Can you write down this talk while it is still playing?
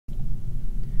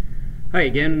Hi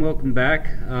again, welcome back.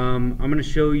 I'm going to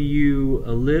show you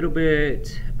a little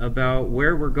bit about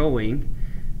where we're going,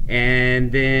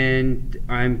 and then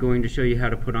I'm going to show you how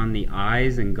to put on the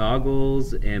eyes and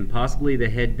goggles and possibly the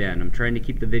headband. I'm trying to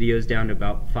keep the videos down to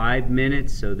about 5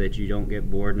 minutes so that you don't get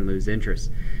bored and lose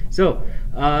interest. So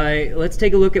let's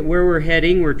take a look at where we're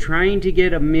heading. We're trying to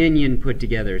get a minion put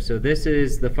together. So this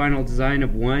is the final design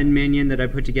of one minion that I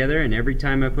put together, and every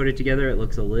time I put it together it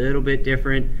looks a little bit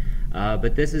different.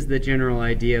 But this is the general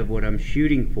idea of what I'm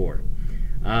shooting for.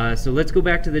 So let's go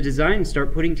back to the design and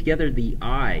start putting together the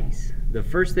eyes. The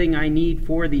first thing I need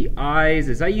for the eyes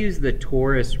is I use the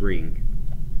torus ring.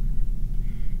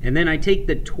 And then I take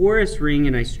the torus ring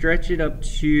and I stretch it up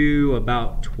to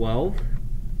about 12.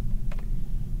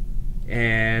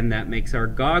 And that makes our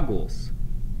goggles.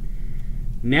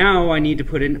 Now I need to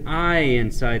put an eye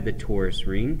inside the torus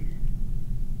ring.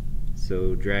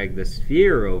 So drag the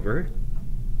sphere over.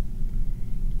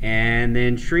 And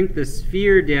then shrink the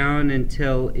sphere down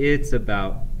until it's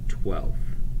about 12.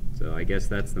 So I guess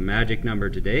that's the magic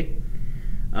number today.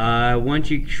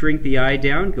 Once you shrink the eye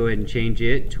down, go ahead and change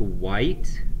it to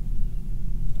white.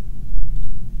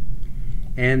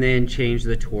 And then change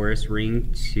the torus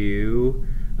ring to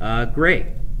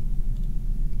gray.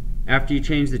 After you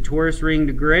change the torus ring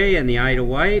to gray and the eye to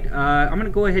white, I'm going to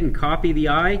go ahead and copy the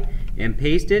eye and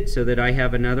paste it so that I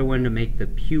have another one to make the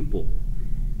pupil.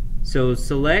 So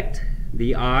select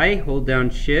the eye, hold down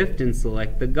shift and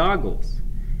select the goggles.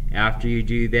 After you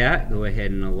do that, go ahead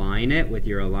and align it with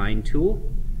your align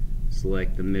tool.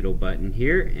 Select the middle button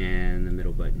here and the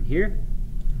middle button here,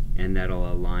 and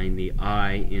that'll align the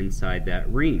eye inside that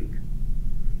ring.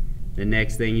 The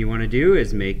next thing you want to do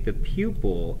is make the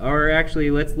pupil, or actually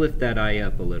let's lift that eye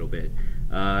up a little bit.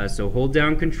 So hold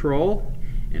down Control,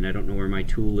 and I don't know where my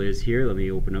tool is here. Let me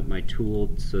open up my tool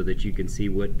so that you can see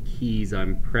what keys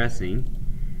I'm pressing.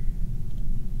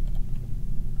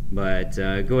 But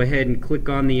go ahead and click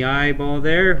on the eyeball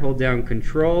there, hold down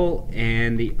Control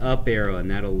and the up arrow, and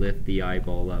that'll lift the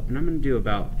eyeball up. And I'm going to do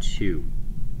about 2.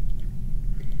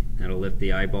 That'll lift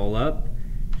the eyeball up.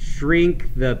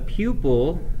 Shrink the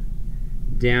pupil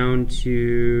down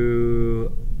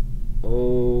to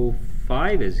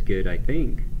 5 is good, I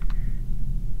think.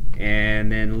 And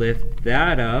then lift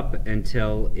that up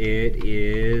until it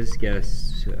is,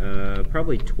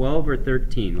 probably 12 or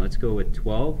 13. Let's go with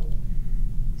 12.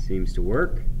 Seems to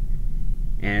work.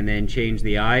 And then change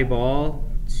the eyeball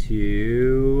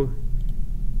to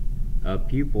a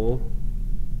pupil.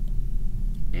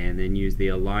 And then use the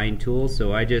align tool.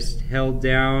 So I just held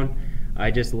down,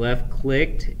 I just left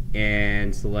clicked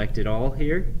and selected all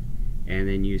here. And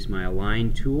then used my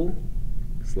align tool,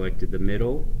 selected the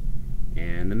middle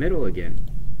and the middle again,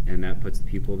 and that puts the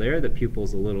pupil there. The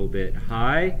pupil's a little bit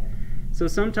high, so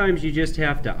sometimes you just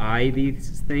have to eye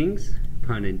these things,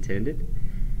 pun intended.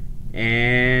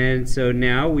 And so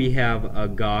now we have a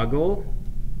goggle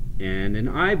and an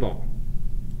eyeball.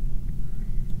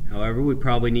 However, we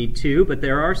probably need 2, but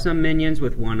there are some minions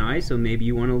with 1 eye, so maybe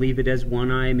you want to leave it as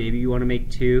 1 eye, maybe you want to make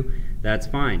 2. That's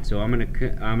fine. So I'm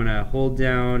gonna hold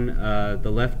down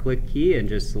the left click key and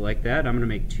just select that. I'm gonna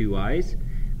make 2 eyes.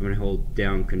 I'm going to hold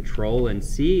down Control and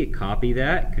C, copy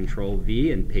that, Control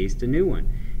V, and paste a new one.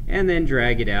 And then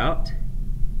drag it out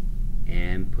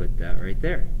and put that right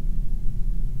there.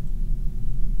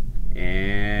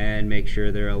 And make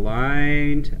sure they're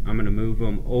aligned. I'm going to move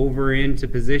them over into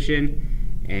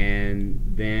position, and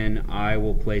then I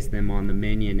will place them on the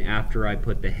minion after I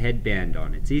put the headband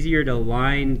on. It's easier to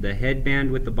align the headband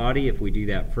with the body if we do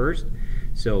that first.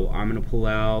 So I'm going to pull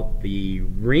out the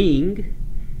ring.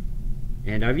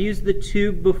 And I've used the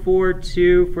tube before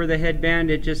too for the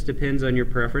headband. It just depends on your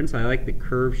preference. I like the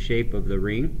curved shape of the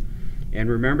ring. And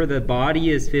remember, the body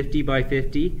is 50 by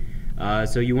 50.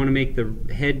 So you want to make the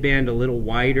headband a little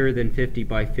wider than 50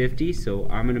 by 50. So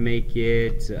I'm going to make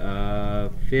it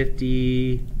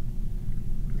 50.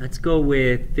 Let's go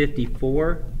with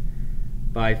 54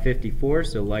 by 54.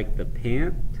 So like the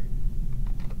pant.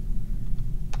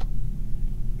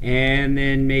 And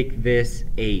then make this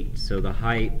 8. So the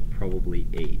height probably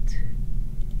 8.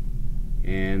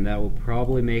 And that will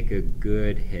probably make a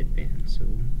good headband. So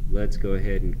let's go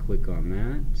ahead and click on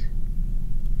that.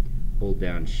 Hold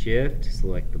down Shift,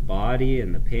 select the body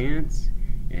and the pants,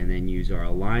 and then use our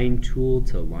align tool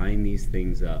to line these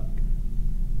things up.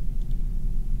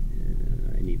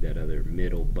 I need that other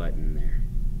middle button there.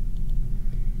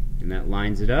 And that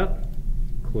lines it up.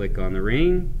 Click on the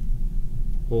ring,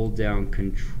 hold down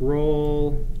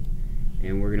Control,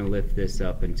 and we're going to lift this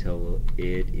up until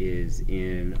it is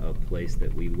in a place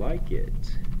that we like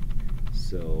it.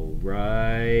 So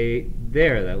right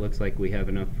there, that looks like we have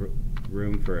enough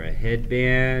room for a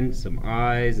headband, some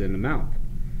eyes, and a mouth.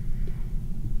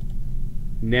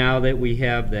 Now that we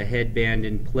have the headband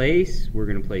in place, we're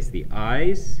going to place the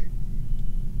eyes.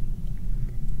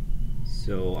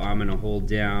 So I'm going to hold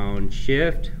down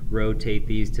Shift, rotate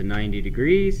these to 90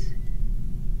 degrees.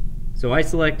 So I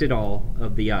selected all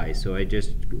of the eyes. So I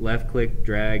just left click,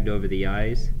 dragged over the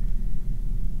eyes.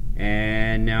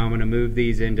 And now I'm going to move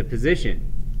these into position.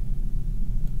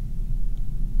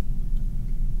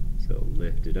 So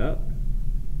lift it up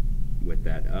with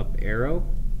that up arrow.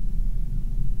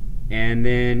 And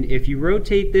then if you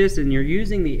rotate this, and you're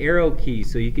using the arrow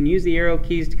keys, so you can use the arrow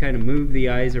keys to kind of move the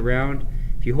eyes around.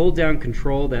 If you hold down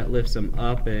Control, that lifts them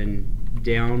up and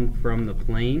down from the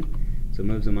plane. So it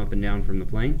moves them up and down from the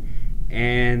plane.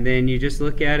 And then you just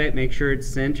look at it, make sure it's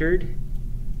centered.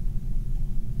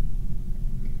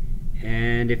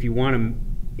 And if you want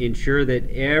to ensure that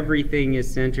everything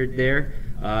is centered there,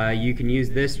 you can use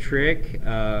this trick.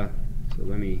 So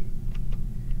let me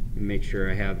make sure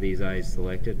I have these eyes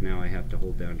selected. Now I have to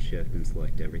hold down Shift and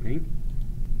select everything.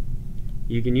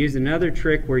 You can use another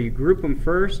trick where you group them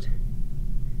first,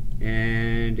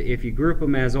 and if you group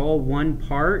them as all one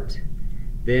part,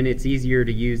 then it's easier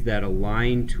to use that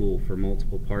align tool for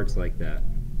multiple parts like that.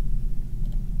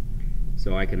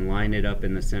 So I can line it up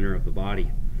in the center of the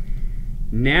body.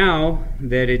 Now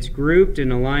that it's grouped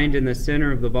and aligned in the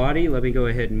center of the body, let me go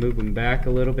ahead and move them back a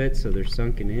little bit so they're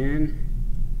sunken in.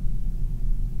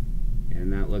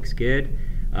 And that looks good.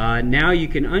 Now you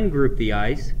can ungroup the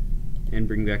eyes and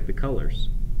bring back the colors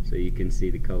so you can see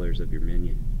the colors of your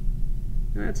minion.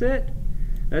 And that's it.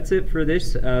 That's it for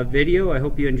this video. I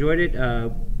hope you enjoyed it.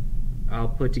 I'll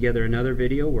put together another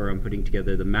video where I'm putting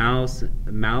together the mouth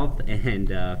and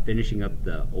finishing up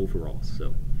the overalls.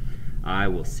 So I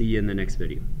will see you in the next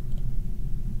video.